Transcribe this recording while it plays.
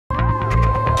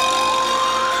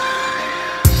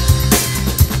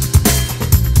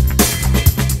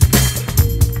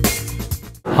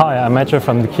Hi, I'm Mathieu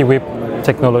from the Kiwip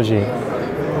technology.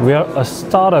 We are a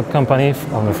startup company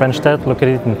on the French Tech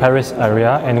located in Paris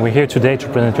area, and we're here today to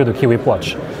present you the Kiwip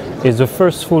watch. It's the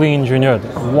first fully engineered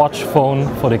watch phone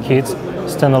for the kids,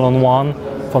 standalone one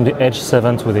from the age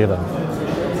 7 to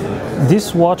 11.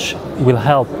 This watch will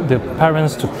help the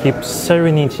parents to keep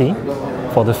serenity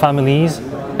for the families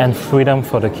and freedom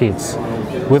for the kids.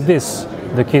 With this,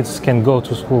 the kids can go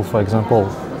to school, for example,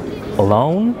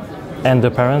 alone, and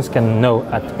the parents can know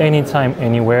at any time,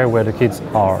 anywhere where the kids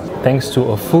are, thanks to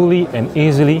a fully and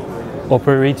easily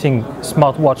operating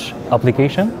smartwatch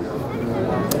application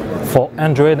for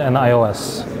Android and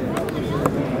iOS.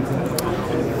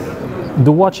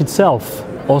 The watch itself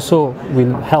also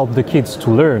will help the kids to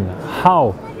learn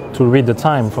how to read the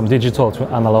time from digital to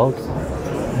analog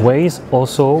ways,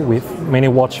 also with many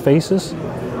watch faces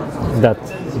that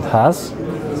it has.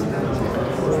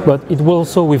 But it will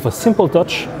also, with a simple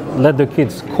touch, let the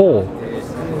kids call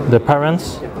the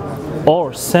parents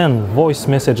or send voice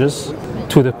messages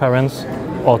to the parents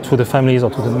or to the families or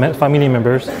to the family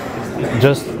members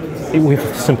just with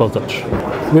a simple touch.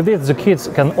 With it, the kids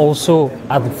can also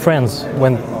add friends.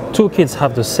 When two kids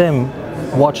have the same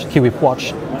watch, Kiwip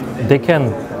watch, they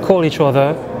can call each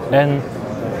other and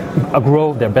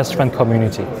grow their best friend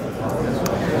community.